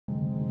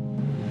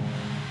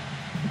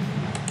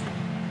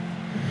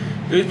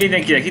Üdv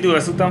mindenkinek,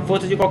 időlesz után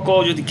folytatjuk a Call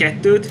of Duty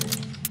 2-t.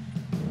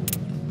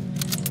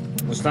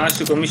 Most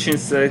lássuk a mission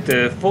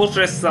szerint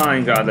Fortress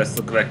Stalingrad lesz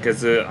a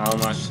következő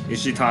állomás,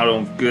 és itt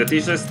 3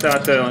 küldetés lesz,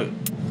 tehát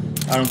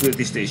 3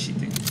 küldetést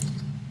teljesítünk.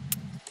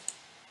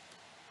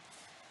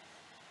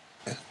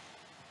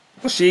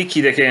 A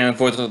séghidegen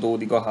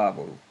folytatódik a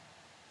háború.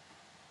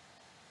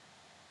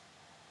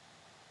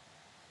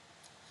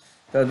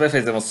 Tehát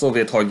befejezem a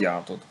szovjet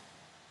hadjáratot.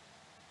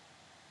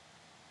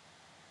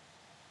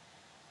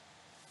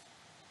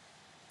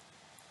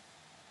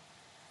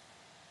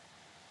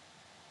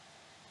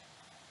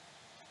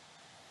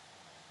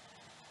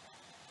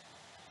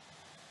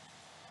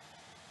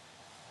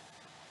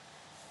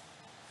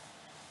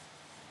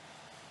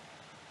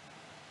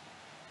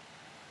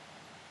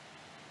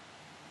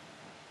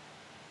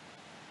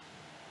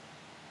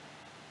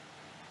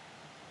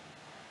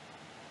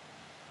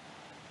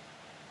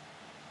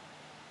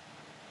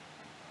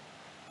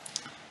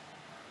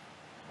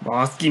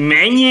 Baszki,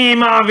 menjél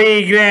már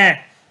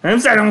végre! Nem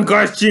szeretem, amikor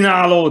ezt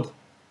csinálod!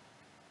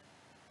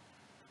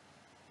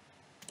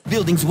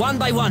 Buildings one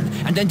by one,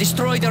 and then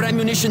destroy their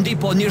ammunition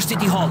depot near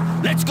City Hall.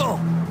 Let's go! Our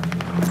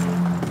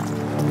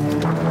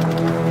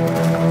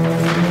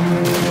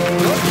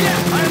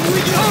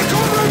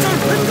comrades are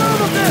pinned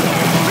down up there!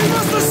 We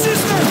must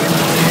assist them!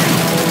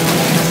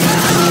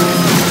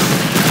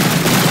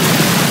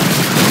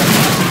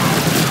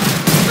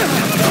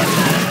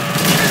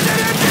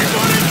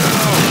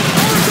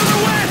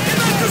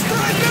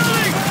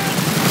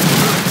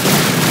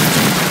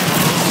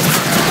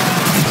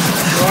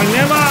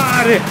 Ne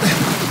várj!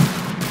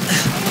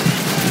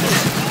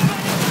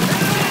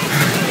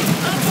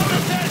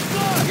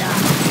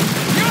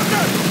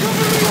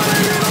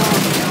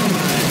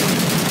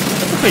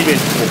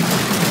 Hogy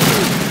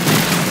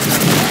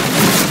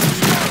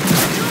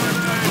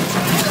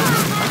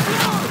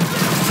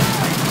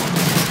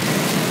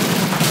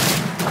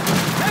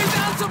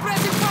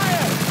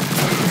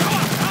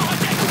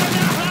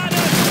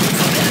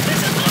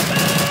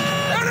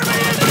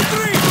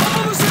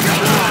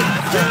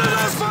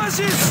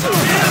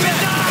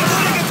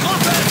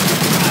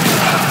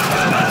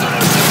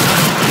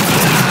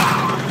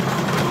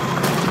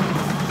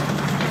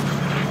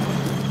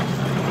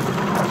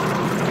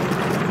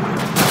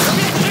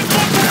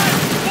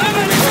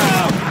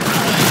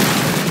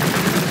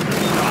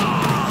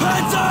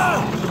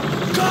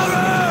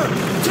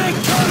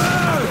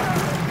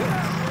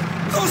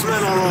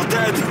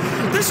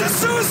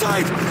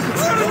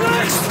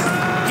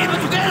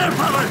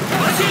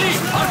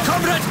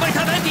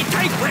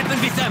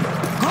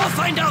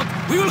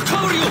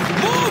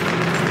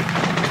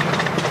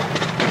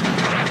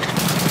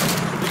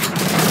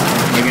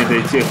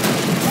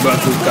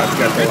Bazookat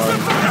kell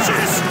találni.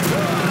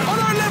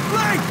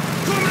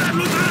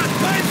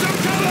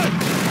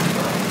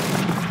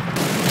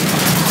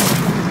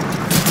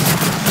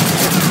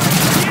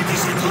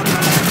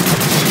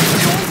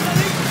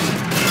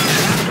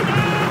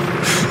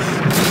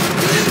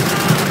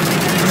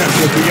 Nem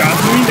tudod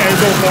vigyázni, minden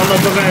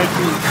dobbannak az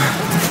első.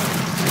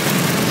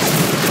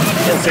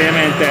 Ezzel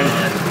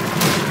mentem.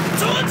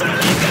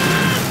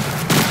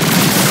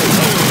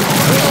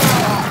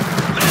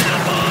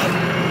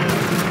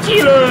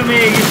 Kilő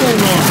még itt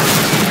onnan!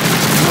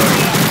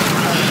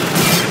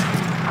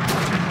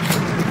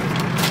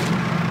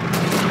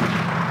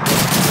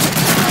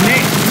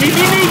 Mi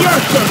mindig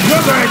jöttök?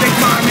 Dögöljetek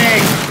már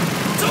meg!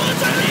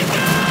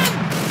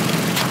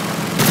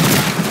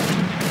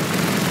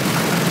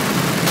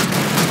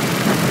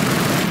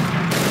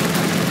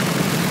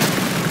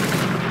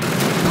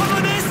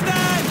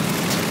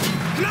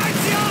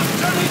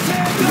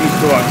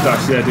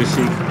 Visszavartási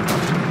lehetőség.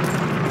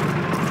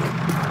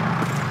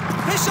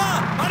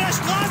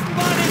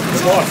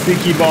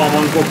 Basszik ki bal,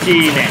 amikor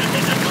kéne!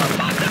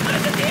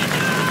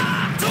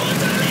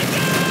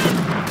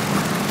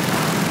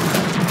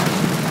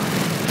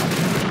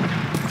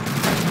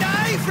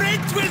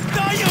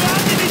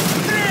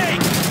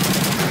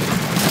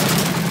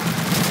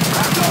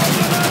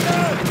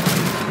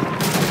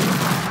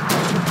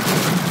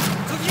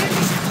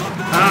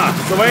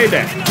 Szóval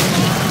ide!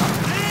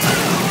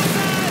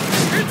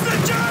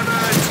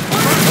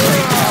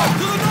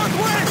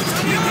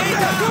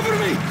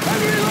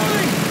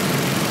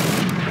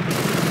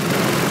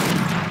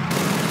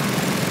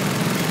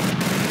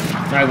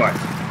 Megvagy.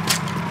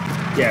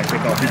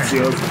 Gyertek a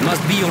ficiót.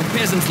 Must be your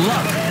peasant's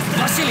luck.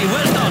 Vasily,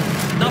 well done.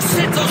 Now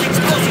set those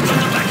explosives on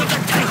the back of the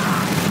tank.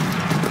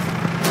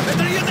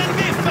 Better you than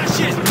me,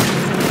 fascist!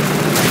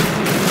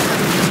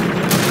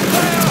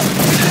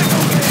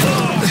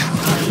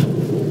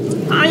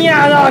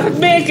 Anyának,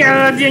 miért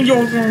kellett ilyen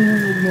gyorsan?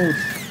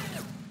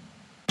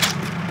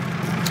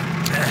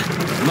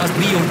 Must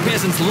be your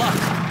peasant's luck.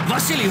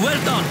 Vasily, well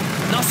done.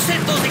 Now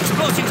set those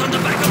explosives on the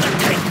back of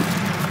the tank.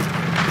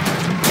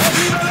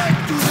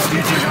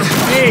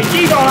 Hé,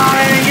 kitalál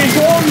engem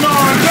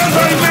honnan!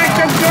 Dögölj meg,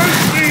 te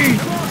dögölj!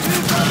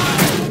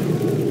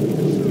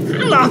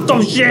 Nem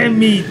láttam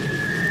semmit!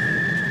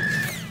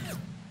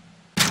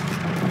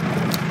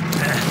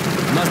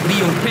 must be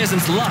your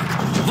peasant's luck.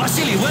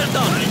 Vasily, well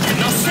done.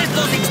 Now set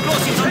those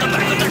explosives on the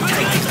back of the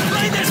tank.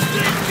 Lay this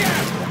straight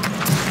here.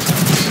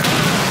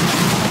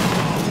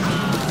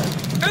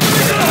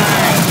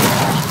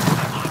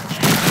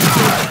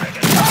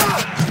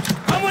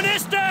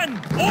 Kommunisten!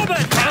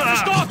 Oben!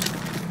 Stopp!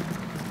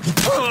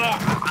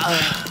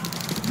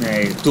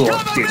 Nej,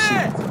 dåligt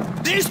shit.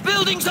 These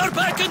buildings are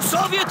back in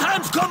Soviet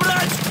hands,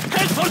 comrades!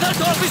 Head for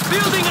that office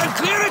building and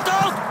clear it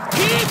out!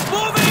 Keep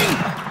moving!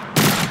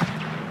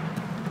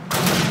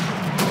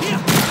 Hier!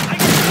 Ein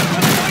Geschütz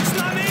von der deutschen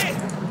Armee!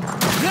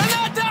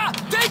 Granata!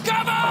 Take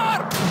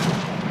cover!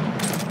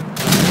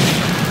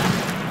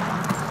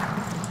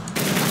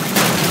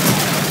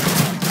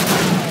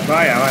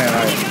 Vai, vai,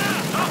 vai.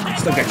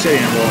 Sto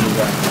cacciando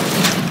bomba.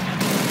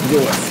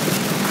 Due.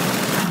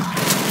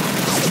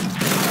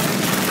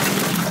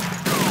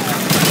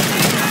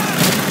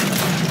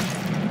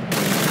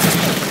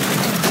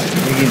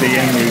 The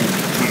enemy.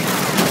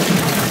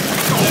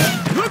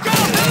 Look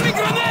out! Enemy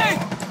grenade!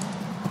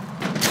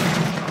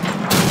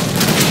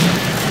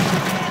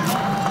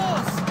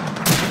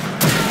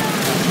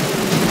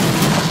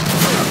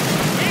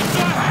 Geht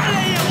zur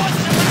Hölle, ihr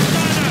russischen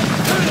Bastarde!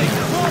 König,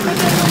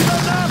 Vorbedeckung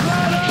wird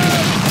nachladen!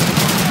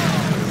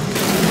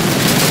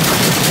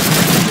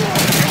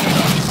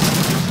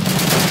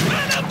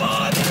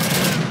 Männerboden!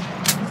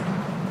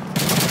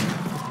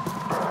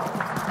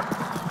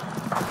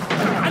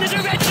 Eine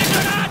sowjetische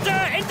Granate!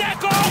 In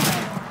Deckung!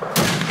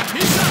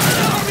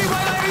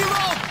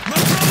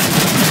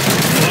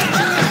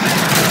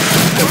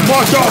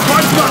 Watch out,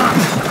 punch man!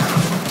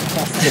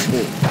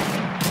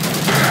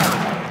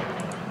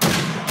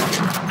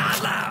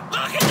 Adler!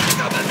 Mach in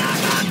Deckung,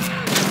 Adler!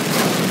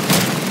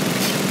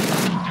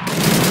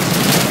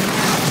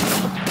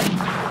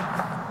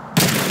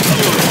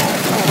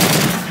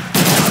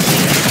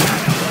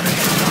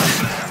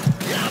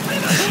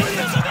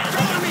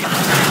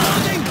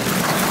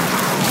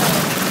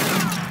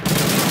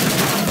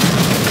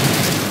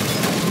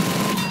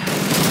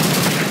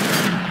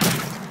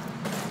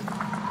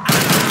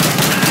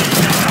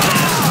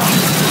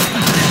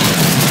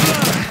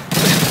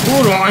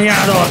 Kurva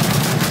anyádat!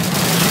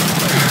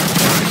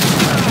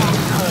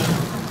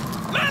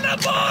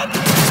 Männerboden!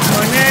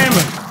 Vagy nem!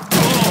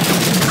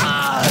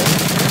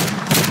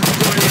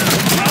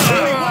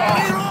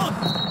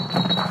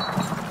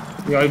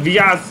 Jaj,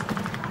 vigyázz!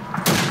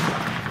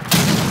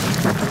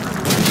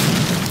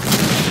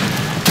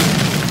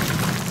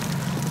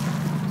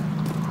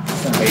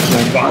 Szembe is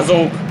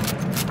bombázók!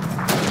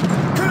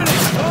 König,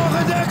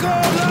 hohe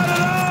Deckung! Lade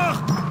nach!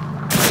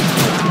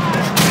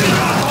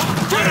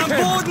 Am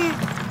Boden!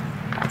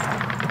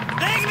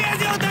 Legen wir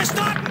sie unter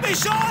starkem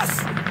Beschuss!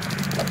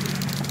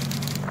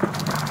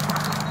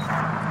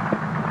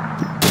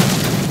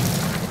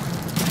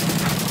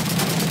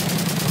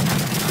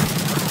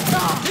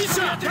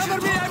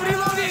 Cover me, I'm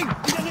reloading!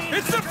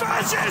 It's the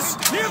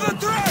fascists! Near the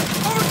track!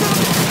 Over to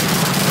the...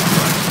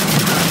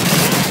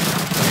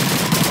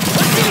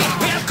 Vasily,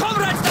 we have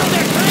comrades down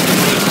there trying to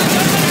reach the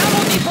German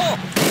ammo depot!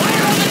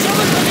 Fire on the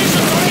German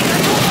position so they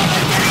can move up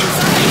and get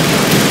inside!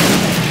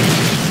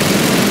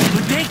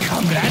 Good day,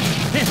 comrade.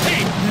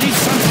 Hey, leave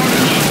some for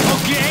me,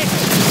 okay?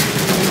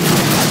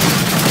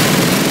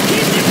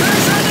 Keep the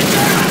pressure on the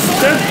Germans so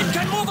our men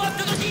can move up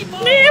to the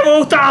depot! Miért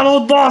voltál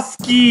ott,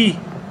 baszki?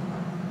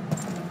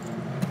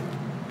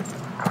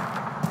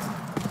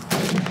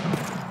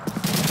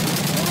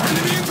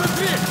 Enemy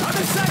infantry!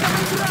 Other side of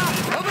the trap!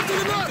 Over to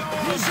the north!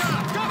 Misha,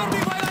 cover me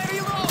while I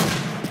reload!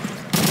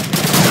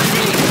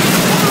 Vasily,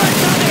 comrades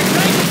down there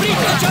trying to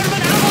reach the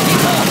German ammo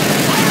depot!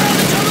 Fire on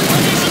the German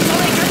position so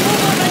they can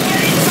move up and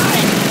get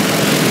inside!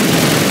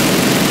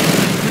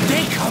 Good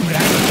day,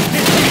 comrade.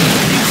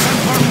 Leave some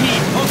for me,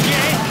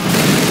 okay?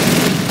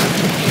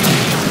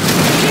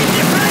 Keep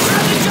the pressure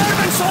on the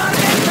Germans so our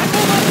men can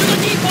move up to the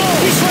depot!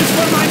 This one's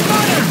for my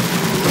mother!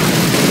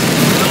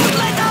 Don't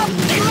let up!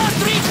 They must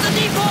reach the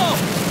depot!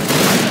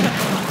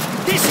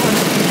 This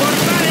one's for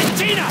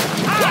Valentina!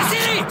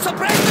 Vasily,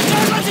 suppress the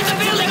Germans in the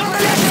building on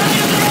the left side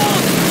of the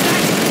road!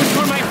 That was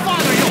for my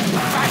father, you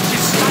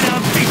fascist son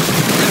of a bitch!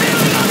 The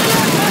building on the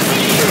left,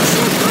 Vasily! You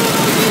shoot through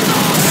those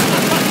windows!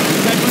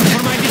 That one's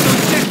for my little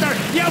sister,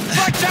 you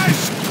butchers!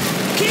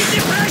 Keep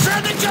the pressure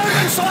on the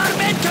Germans so our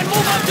men can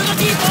move up to the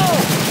depot!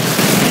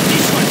 And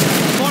this one's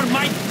for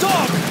my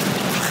dog!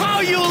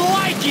 How you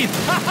like it?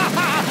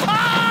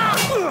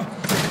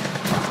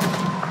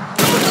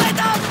 Don't let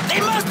up! They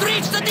must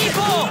reach the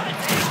depot!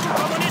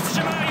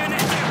 Kommunistische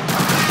Marionette!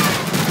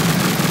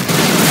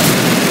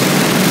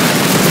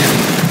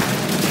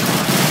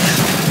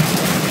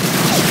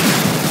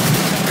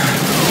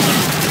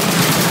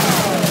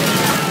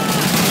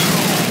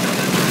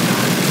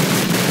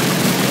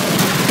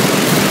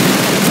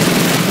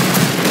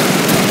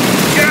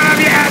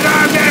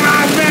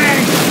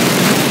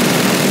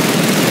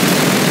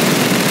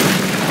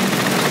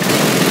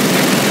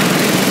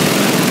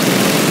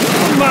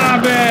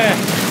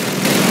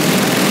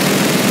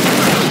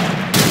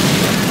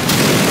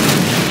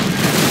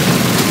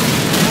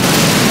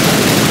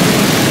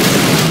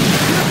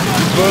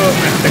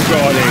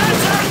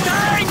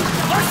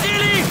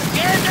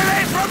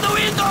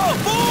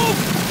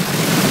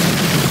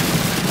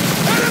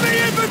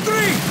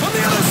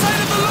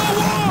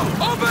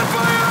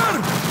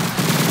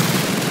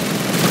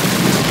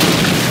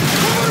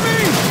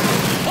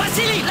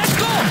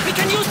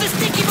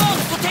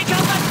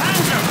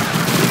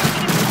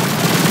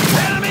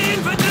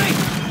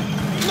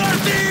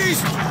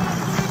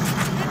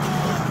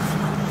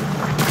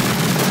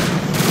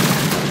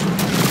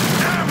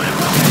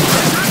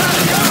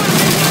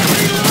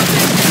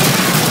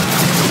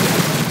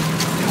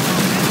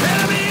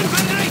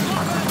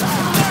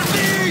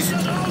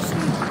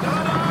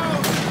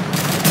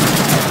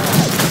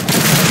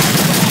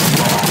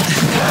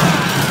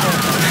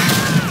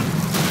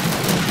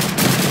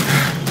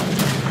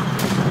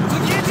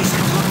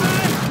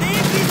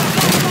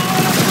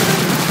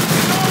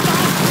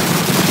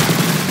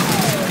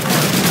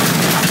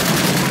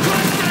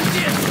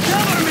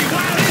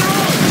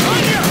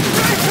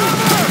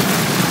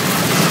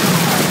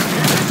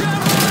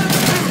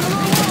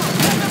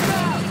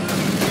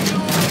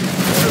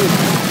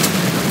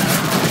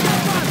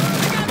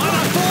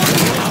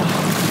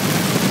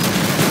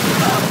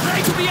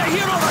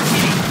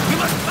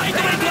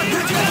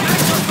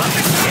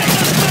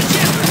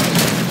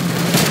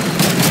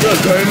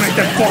 Ölj meg,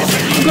 te fasz!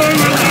 Ölj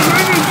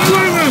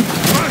meg!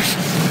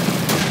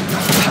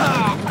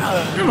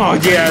 Nem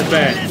adj el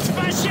be!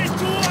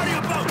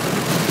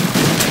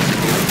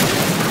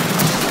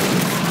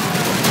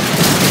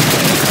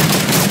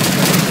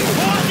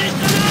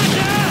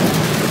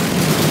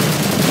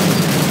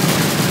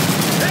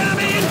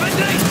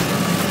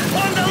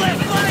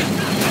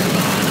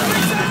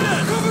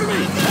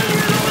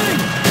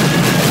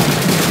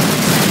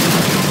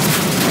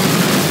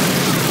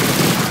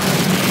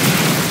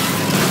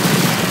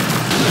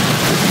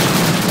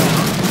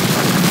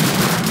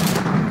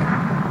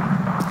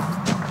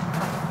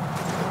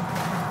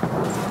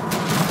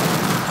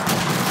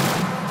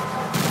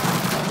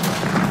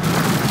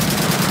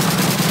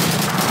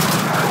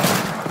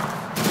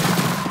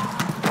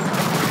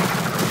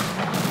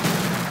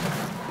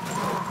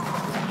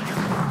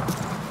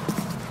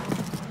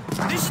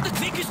 This is the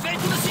quickest way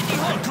to the city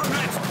hall,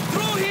 comrades!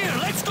 Through here,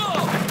 let's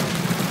go!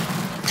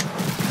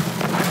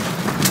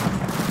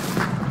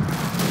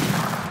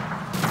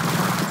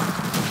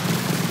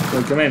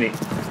 Menni.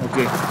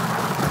 Oké.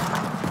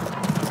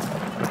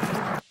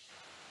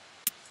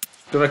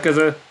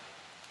 Következő.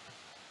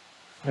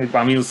 Itt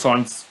már mínusz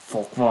 30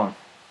 fok van.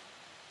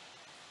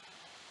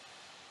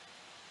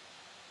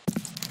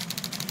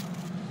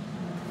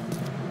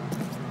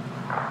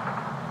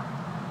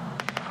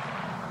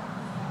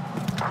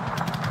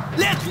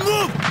 Let's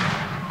move!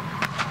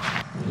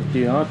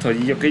 Pillanat,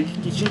 hogy ígyok egy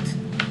kicsit.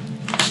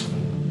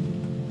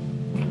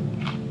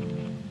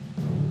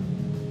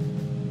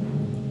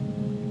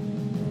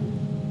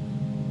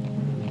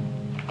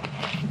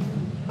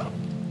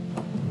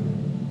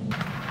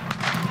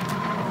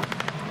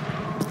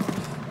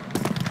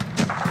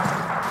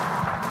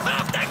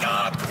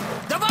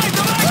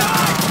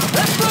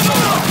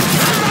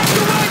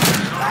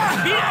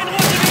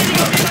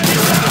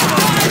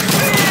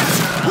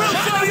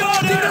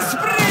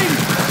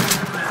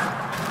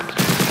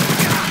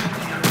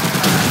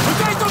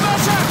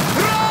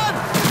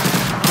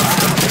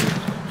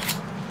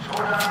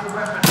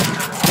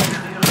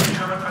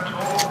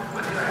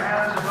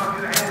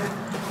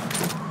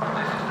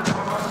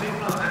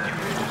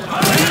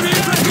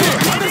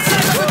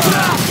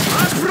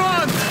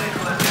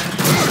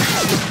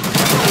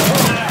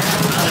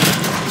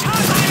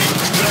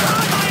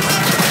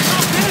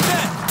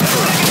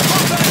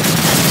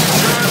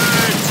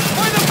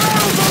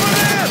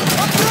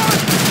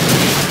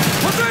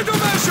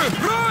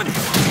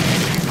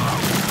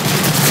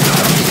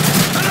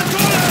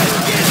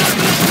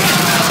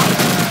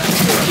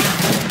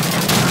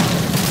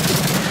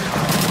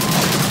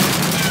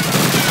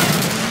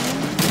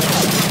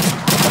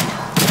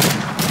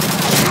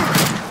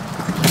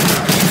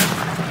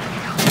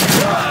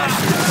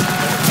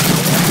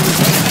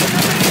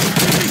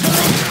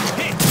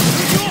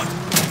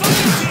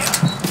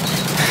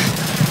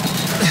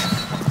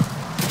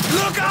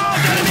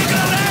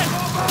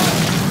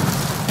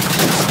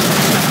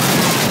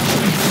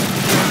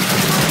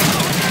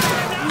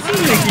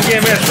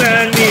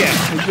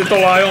 Nyt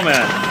ollaan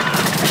jomeen.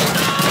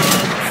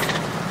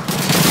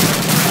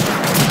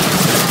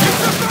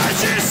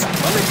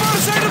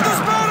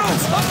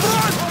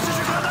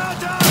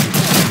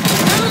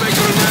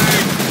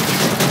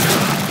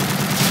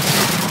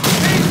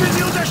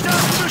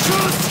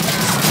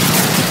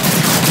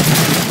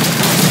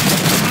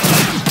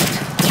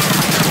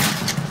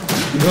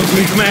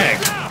 Nyt meg!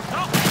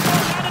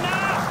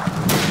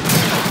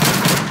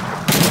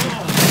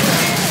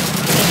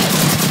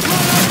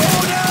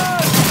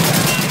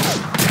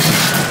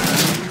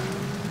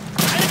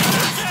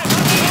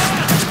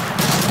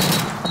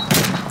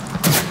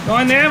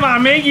 Jaj, nem már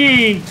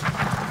megint!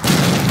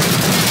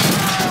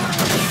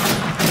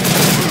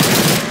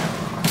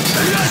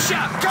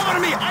 Russia! Cover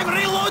me! I'm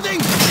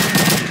reloading!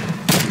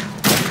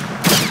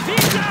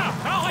 Pizza!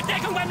 Brauche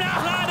Deckung beim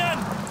Nachladen!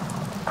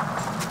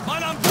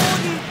 Mann am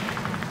Boden!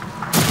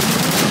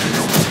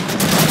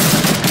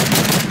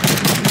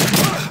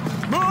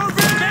 Move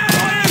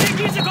it!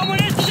 Diese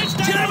kommunistische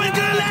Stadt! German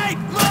Grenade!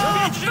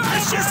 Move!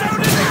 Fascist out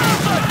in the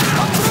open!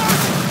 Up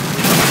front!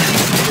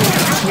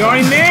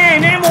 Jaj, ne!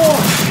 Nemo!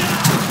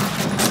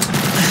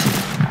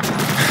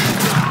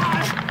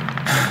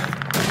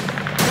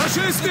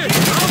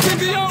 Out in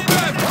the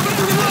open! Over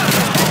to the left!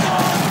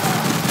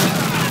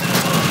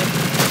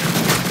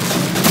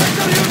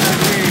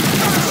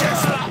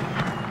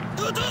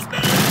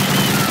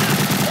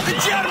 The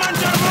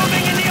Germans are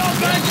moving in the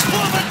open!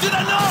 Over to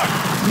the north!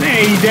 Ne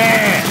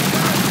ide!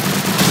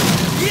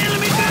 Kill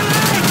me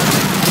grenade!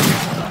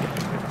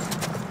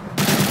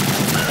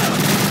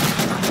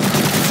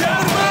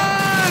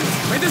 Germans!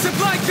 With the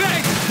supply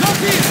crate!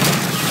 Northeast!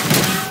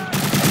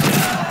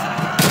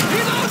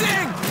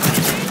 Reloading!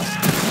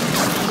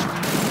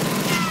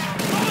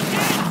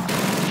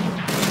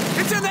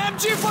 It's an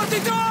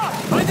MG-42!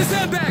 Find the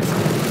sandbags!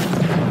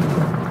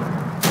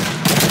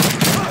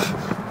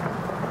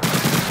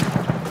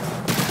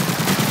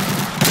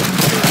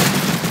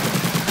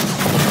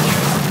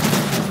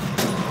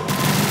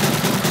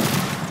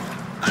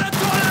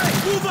 Anatole!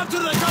 Move up to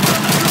the top of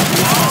the block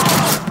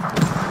wall!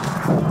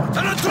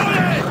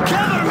 Anatole!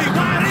 Cover me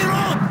while I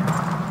reload!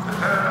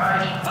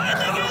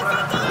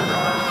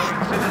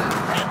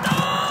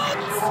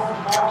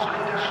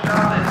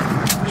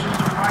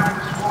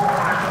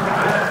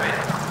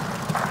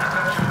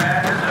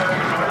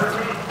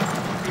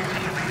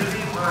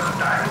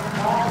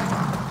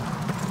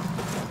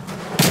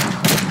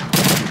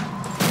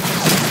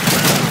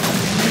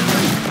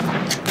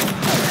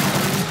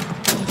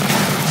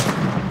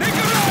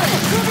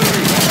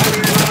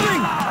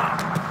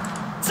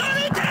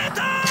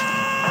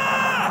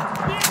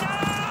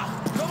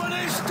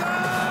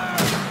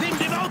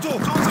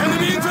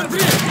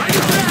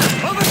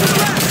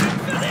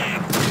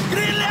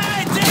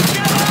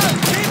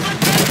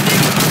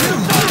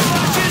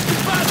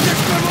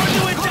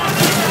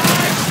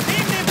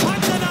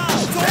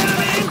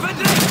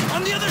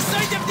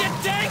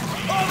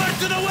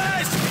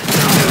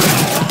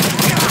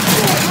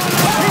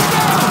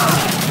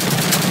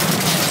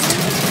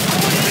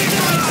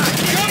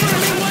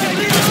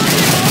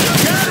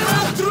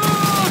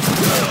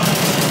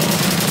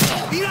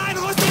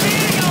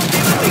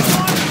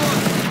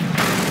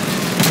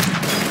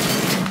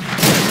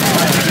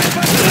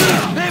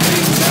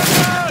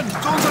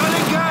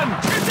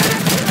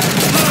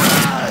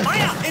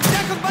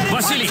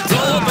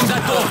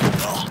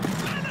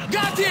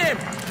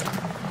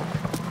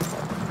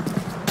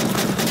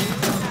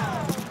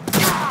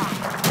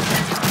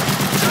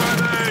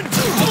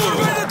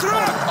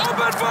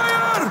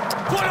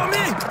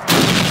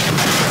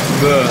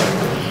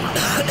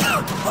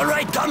 All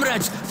right,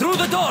 comrades, through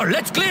the door.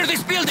 Let's clear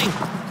this building.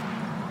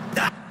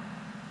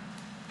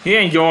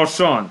 Ilyen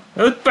gyorsan!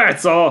 5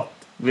 perc alatt!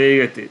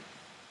 Véget itt.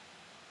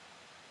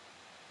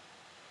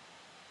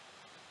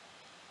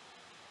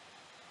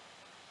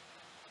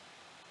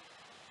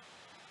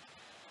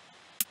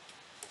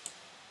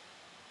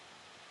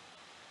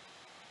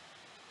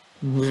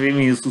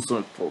 Mínusz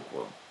 25 fok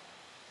van.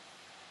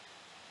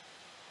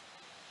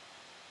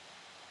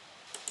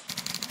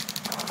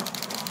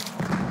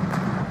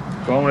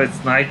 Comrade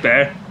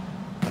Sniper!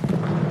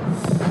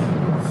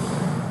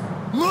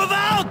 Move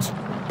out!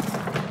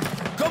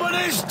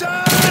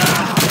 Kommunisten!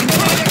 In der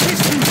Nähe der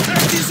Kisten!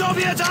 Löscht die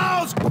Sowjets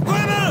aus!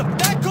 Rümmel!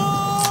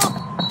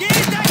 Deckung! Geh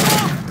in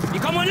Deckung! Die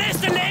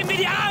Kommunisten leben wie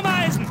die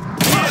Ameisen!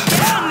 Wir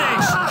sterben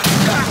nicht!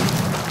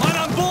 Mann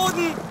am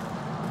Boden!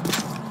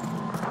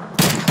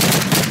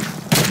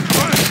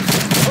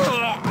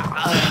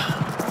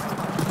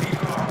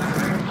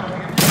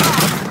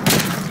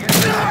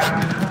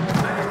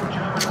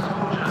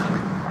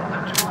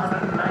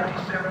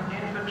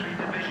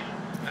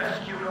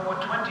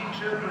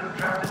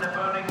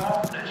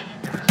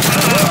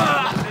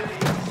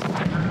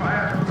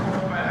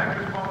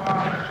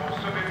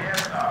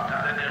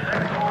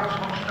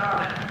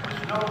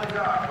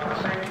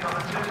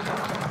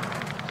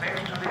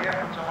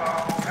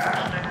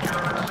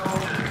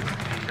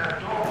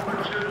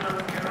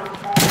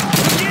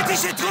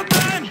 Sowjetische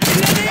Truppen! In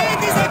der Nähe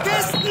dieser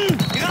Kisten!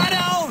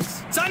 Geradeaus!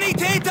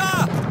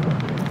 Sanitäter!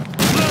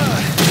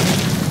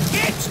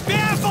 Geht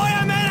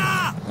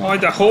Speerfeuermänner! Aj,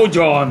 de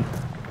hogyan?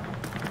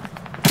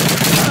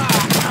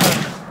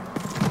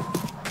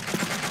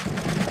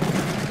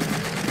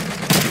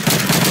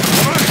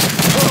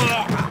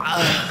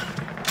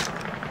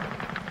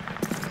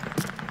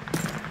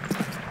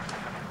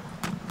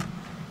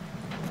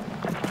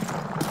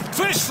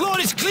 First floor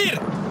is clear!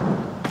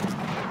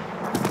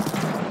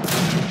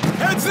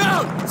 Heads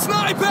out!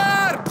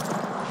 Sniper!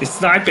 Egy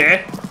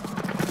sniper?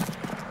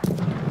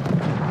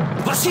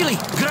 Vasily,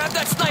 grab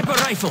that sniper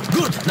rifle.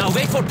 Good. Now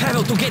wait for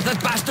Pavel to get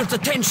that bastard's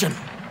attention.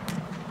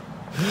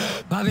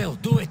 Pavel,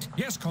 do it.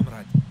 Yes,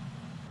 comrade.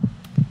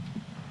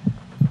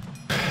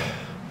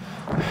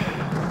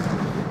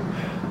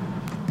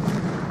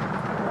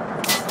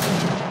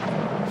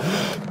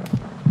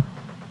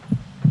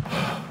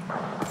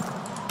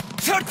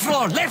 Third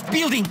floor, left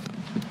building.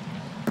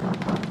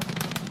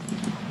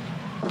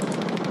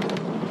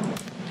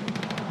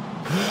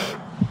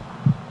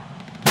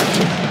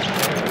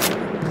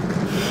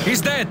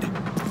 He's dead.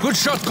 Good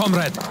shot,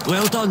 comrade.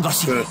 Well done,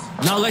 Vasily. Good.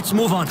 Now let's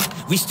move on.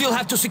 We still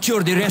have to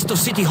secure the rest of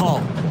City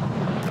Hall.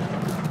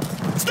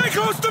 Stay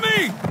close to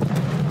me!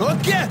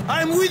 Okay,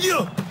 I'm with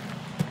you.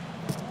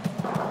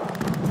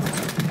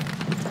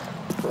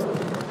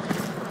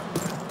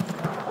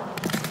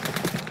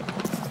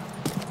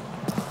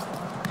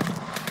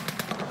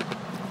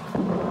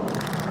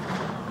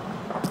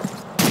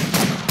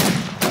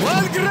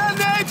 One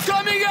grenade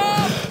coming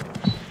up!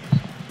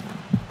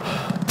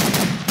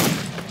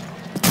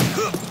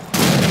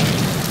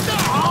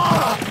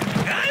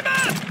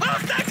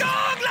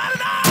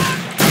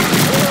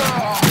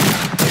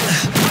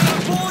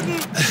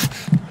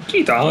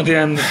 Kitahan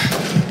ilyen...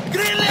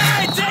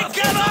 Grenade! Take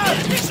cover!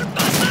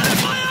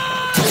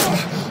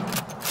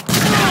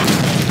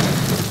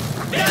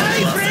 Der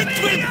Hybrid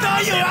will throw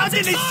you out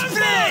in his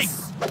face!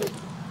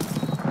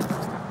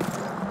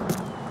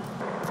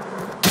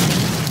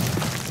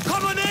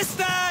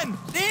 Kommunisten!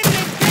 Neben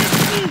den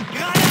Kisten!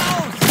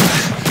 Geradeaus!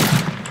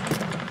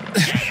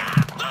 Jäger!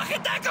 Mach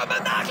in Deckung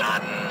und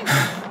nachladen!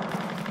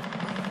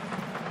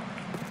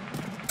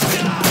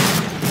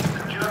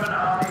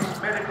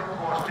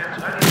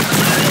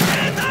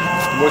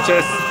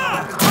 Bocsesz!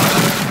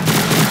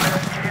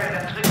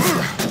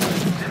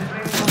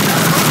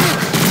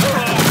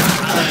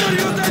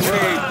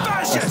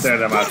 Ezt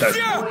erre váltad.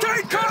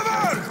 Take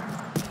cover!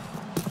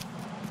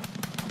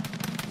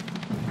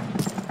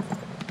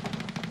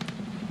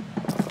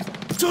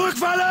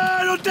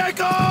 Zurückfallen und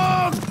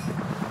Deckung!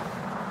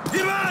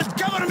 Jemand,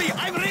 cover me!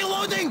 I'm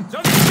reloading!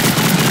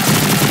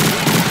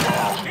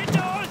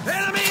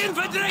 Enemy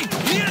infantry!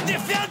 Near the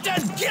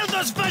fountain! Kill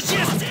those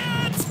fascists!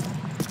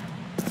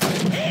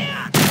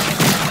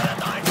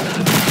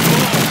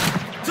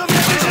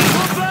 Sowjetische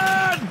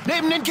Truppen!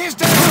 Neben den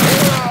Kisten!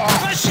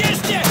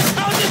 Faschisten!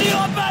 Out in the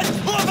open!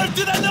 Over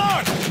to the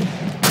north!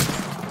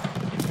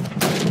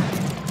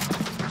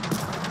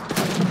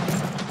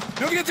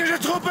 Sowjetische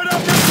Truppen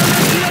auf dem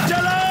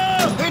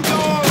Teller! Hinter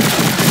uns!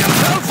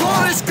 Top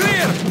floor is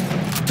clear!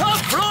 Top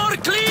floor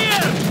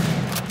clear!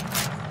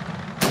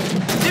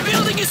 The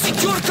building is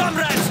secure,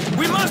 comrades!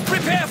 We must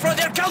prepare for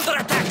their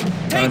counterattack!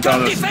 Take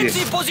up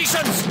defensive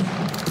positions!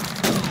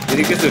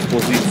 Védekező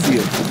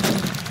pozíció.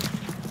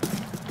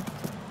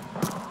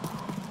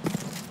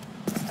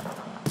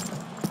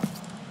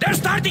 They're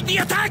starting the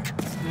attack!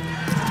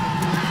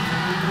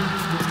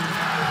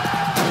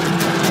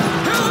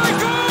 Here they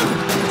come!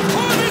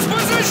 Hold this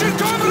position,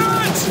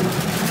 comrades!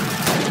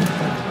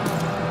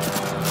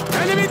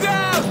 Enemy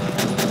down!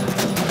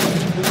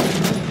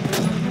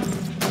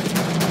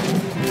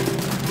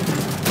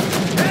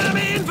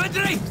 Enemy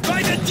infantry!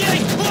 By the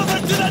tank! Over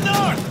to the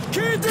north!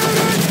 Keep their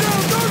heads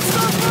down! Don't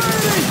stop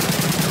firing!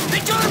 The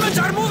Germans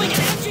are moving an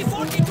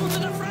MG-42 to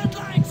the front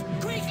lines!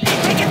 Quickly,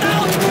 take it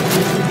out!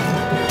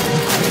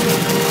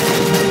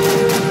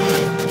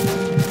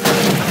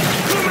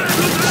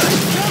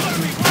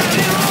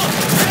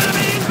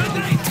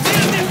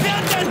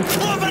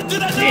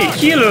 Hey,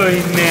 kilő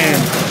innen!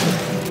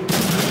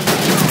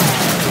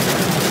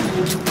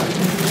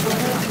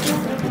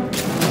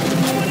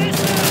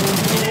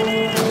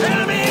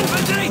 Enemy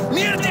infantry!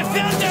 Near the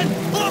fountain!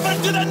 Over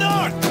to the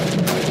north!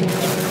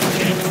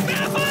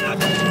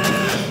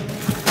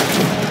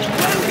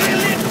 One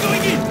grenade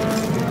going in!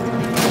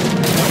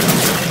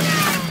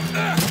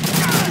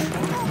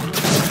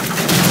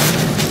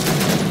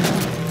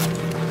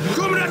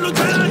 Comrade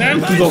Lieutenant! Nem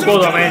tudok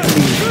oda menni!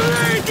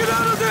 Hey, get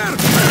out of there!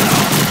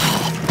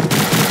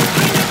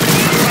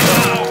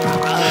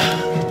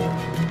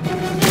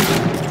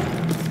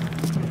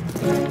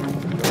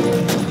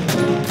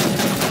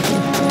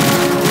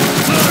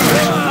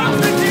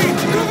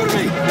 Cover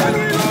me! I'm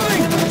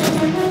reloading!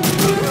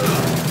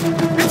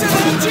 It's an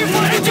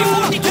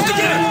MG-42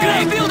 together!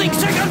 Grey building,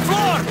 second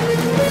floor!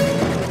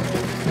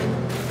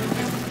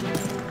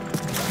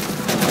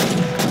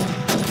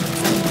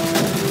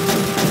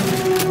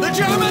 The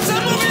Germans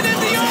are moving in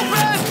the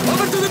open!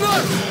 Over to the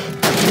north!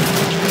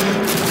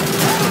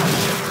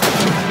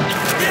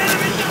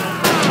 Enemy down!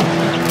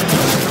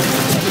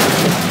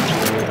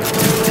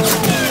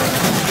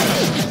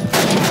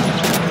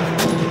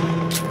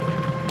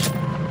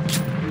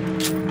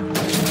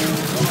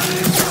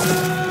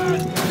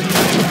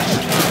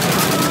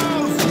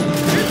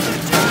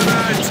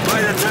 Germans! By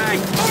the tank!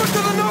 Over to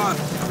the north!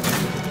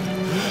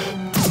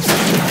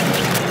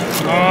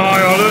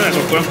 Aj, ha lőnek,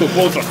 akkor nem tudok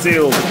volt a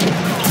cél.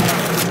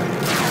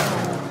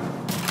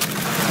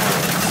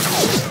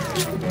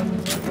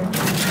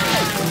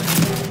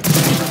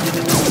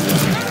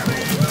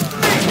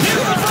 Near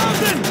the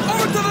fountain!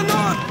 Over to the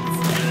north!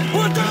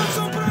 Put down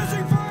some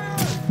pressing fire!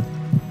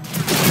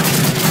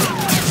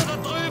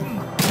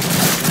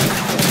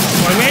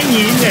 Majd mennyi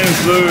innen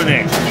is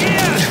lőnek.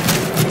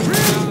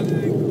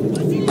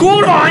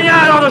 Kurva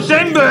anyára, a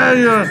szembe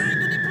eljön!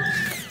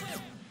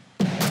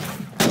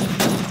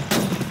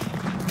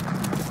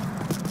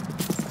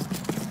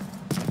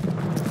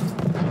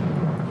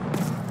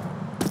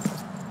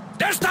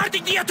 They're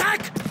starting the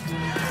attack!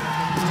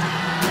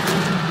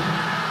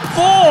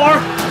 4!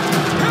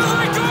 Here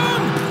they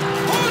come!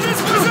 Hold this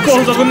position! Akkor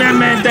azok nem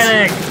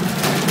mentenek!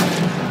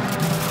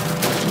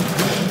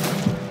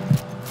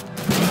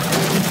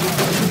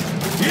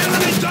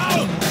 Enemy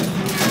down!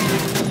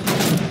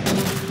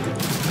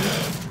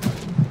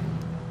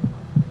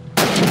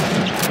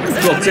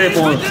 Tudok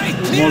célpont,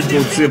 mozgó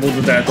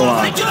célpontot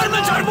eltalálni. The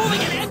Germans are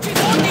moving an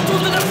MG-42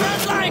 to the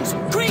front lines!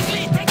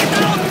 Quickly, take it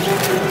out!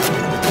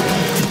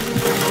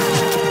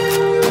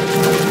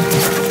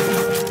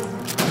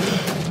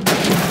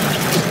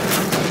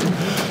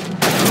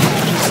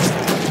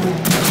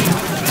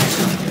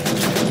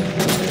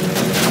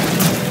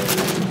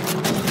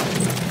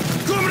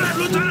 Comrade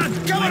Lieutenant!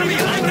 Cover me!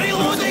 I'm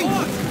reloading!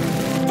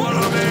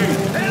 Follow me!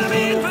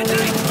 Enemy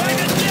infantry! By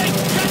the tank!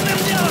 Cut them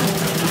down!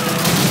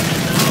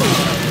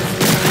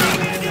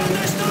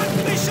 Enemy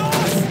starting the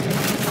shots!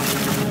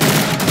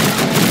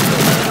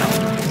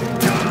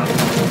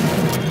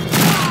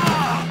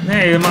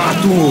 Ne jöjj már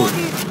túl!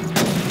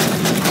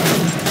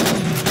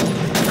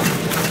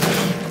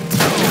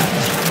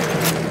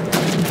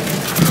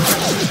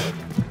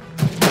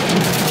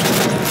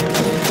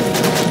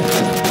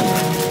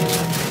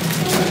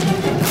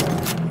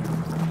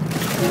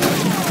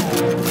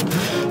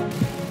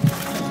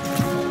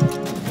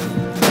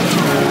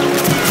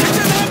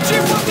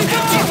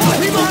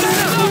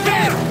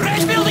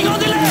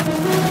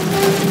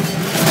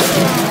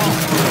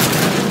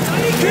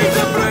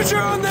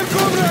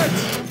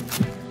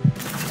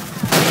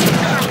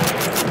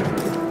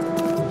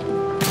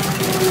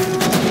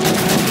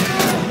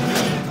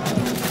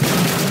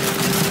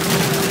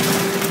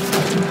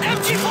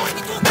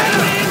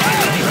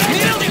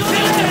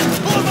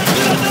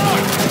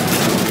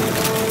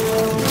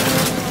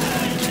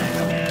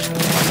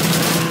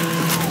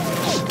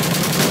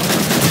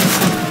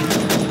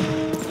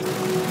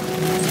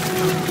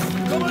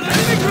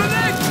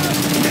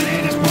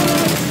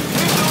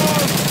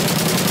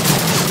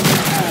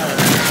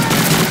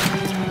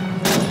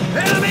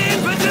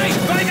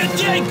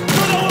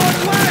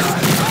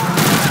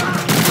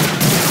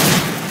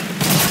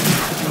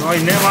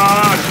 ne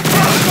var?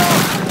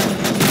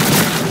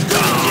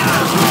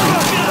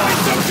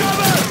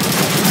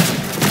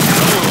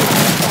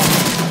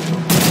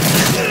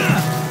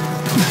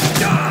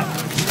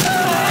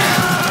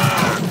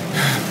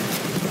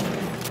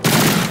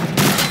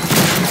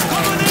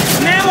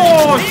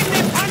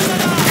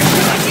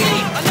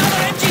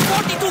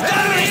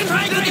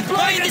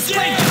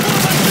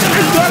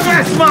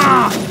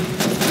 Esma!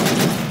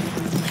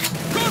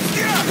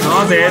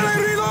 No, dead.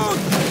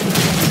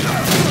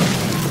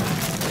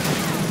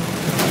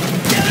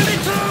 Enemy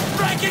troop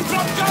breaking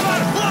from cover!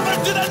 Over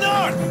to the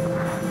north!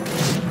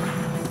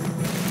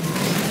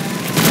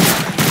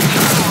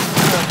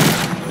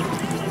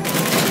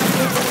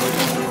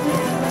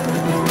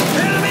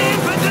 Enemy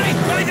infantry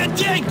by the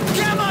tank!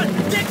 Come on!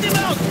 Take them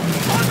out!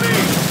 On me!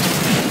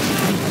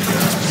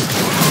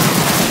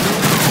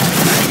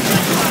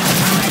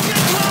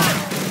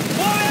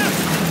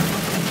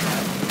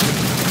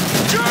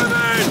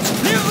 Germans!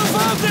 Near the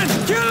fountain!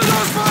 Kill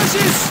those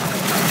fascists!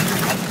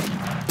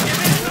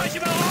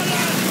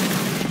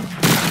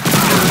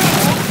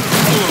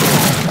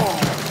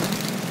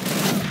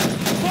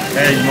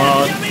 Hey,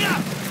 man.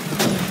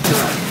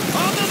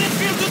 How does it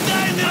feel to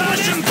die in the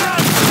Russian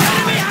front?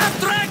 Enemy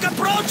half-track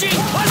approaching!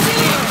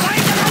 Vasily,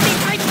 find the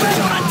anti-tank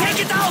weapon and take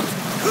it out!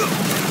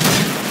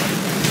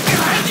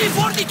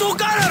 MG-42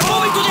 gunner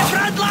moving to the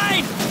front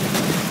line!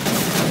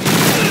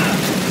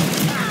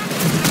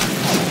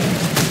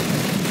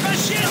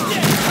 Fasciste!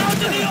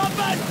 Out in the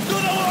open! Do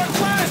the work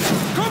fast!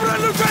 Cover,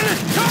 Lieutenant!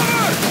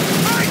 Cover!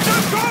 Make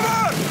them cover!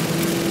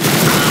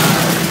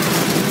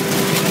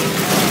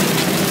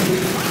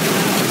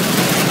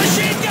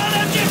 Machine gun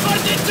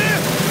MG-42!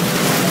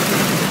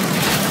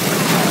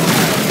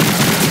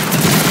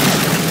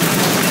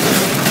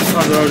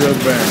 Another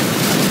band.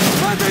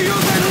 Better you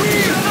than we,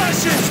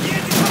 fascists!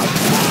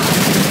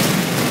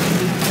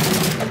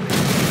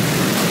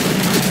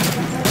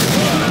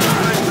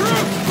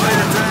 Fight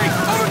the tank!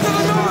 Over to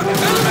the north!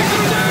 Enemy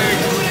grenade!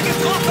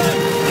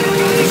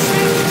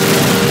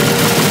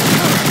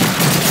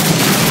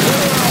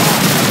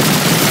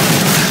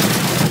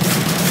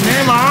 Ne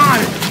var?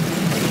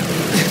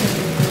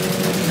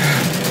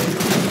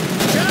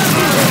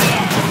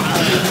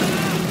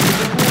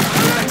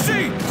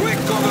 Alexei! Quick,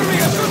 cover me!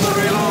 I've got to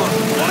reload!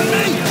 On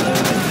me!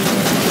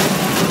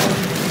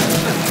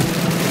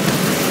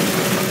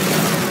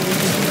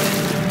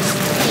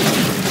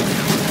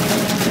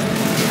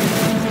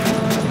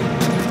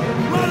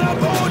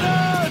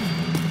 Motherboarded!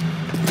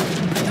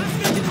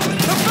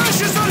 The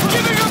fascists are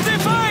giving up their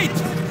fight!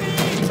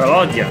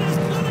 Feladja.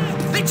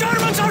 The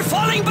Germans are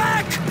falling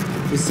back!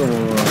 Viszont...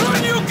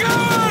 Run, you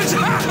cowards! Ha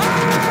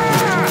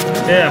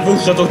ha!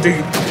 Fussatok ti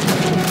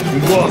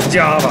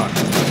gordiava.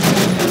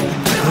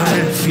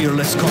 Well,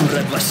 fearless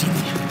comrade Vasily.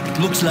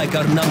 Looks like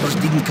our numbers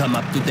didn't come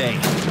up today.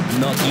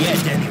 Not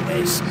yet,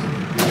 anyways.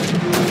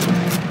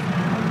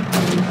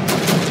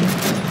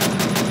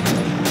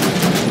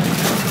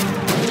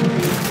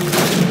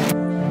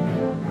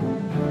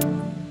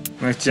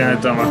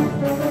 Megcsináltam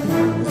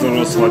az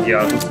orosz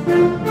hadjáratot.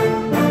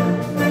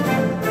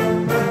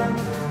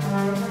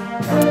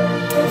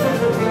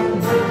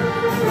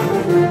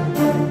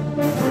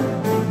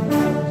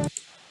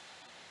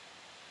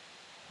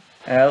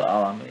 El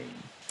Alamein.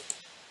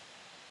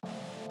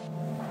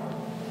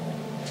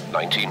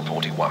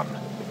 1941.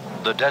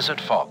 The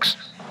Desert Fox,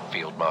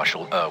 Field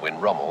Marshal Erwin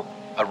Rommel,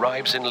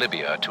 arrives in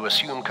Libya to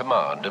assume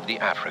command of the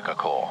Africa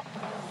Corps.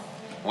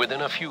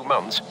 Within a few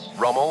months,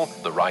 Rommel,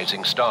 the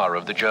rising star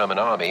of the German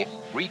army,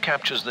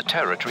 recaptures the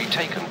territory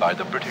taken by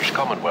the British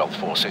Commonwealth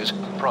forces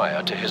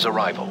prior to his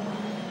arrival.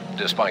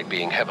 Despite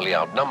being heavily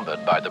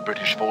outnumbered by the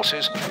British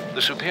forces,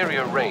 the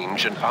superior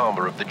range and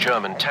armor of the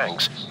German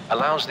tanks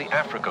allows the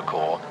Africa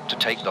Corps to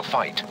take the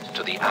fight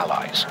to the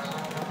Allies.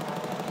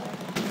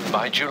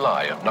 By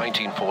July of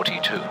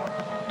 1942,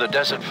 the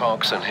Desert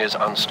Fox and his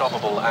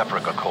unstoppable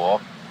Africa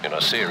Corps, in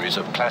a series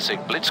of classic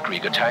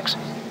blitzkrieg attacks,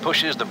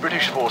 pushes the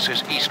British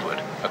forces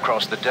eastward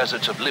across the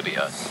deserts of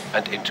Libya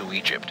and into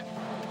Egypt.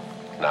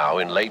 Now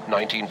in late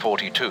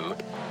 1942,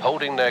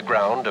 holding their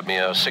ground a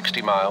mere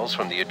 60 miles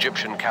from the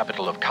Egyptian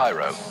capital of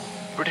Cairo,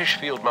 British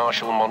Field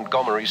Marshal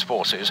Montgomery's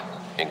forces,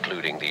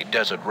 including the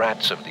Desert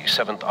Rats of the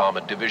 7th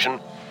Armored Division,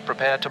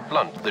 prepare to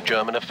blunt the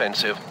German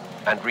offensive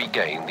and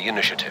regain the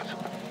initiative.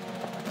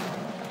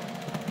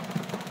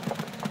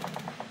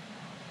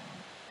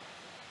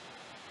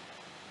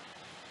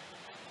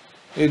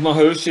 Itt ma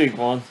hőség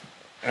van.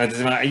 Hát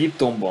ez már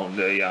Egyiptomban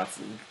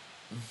játszunk.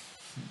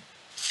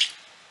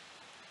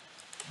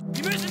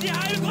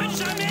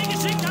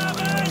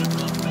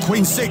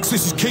 Queen 6,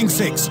 this is King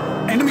 6.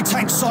 Enemy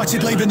tanks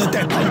sighted leaving the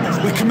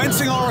depot. We're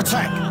commencing our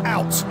attack.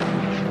 Out.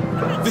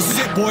 This is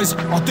it, boys.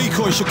 Our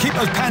decoys should keep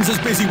those panzers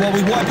busy while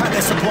we wipe out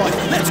their supply.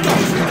 Let's go!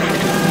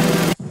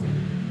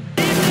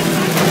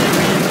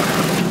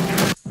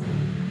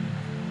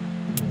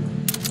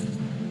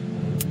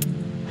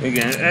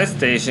 Igen, ezt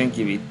teljesen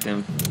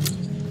kivittem.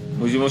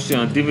 Úgyhogy most jön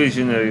a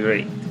Divisionary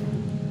Raid.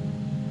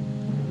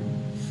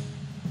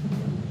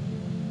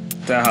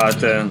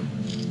 Tehát...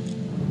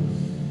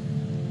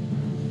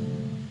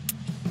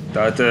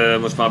 Tehát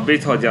most már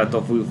bit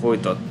hagyjátok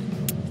folytat.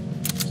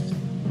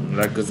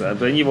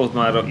 Legközelebb. Ennyi volt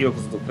már,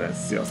 iratkozzatok fel,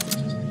 sziasztok!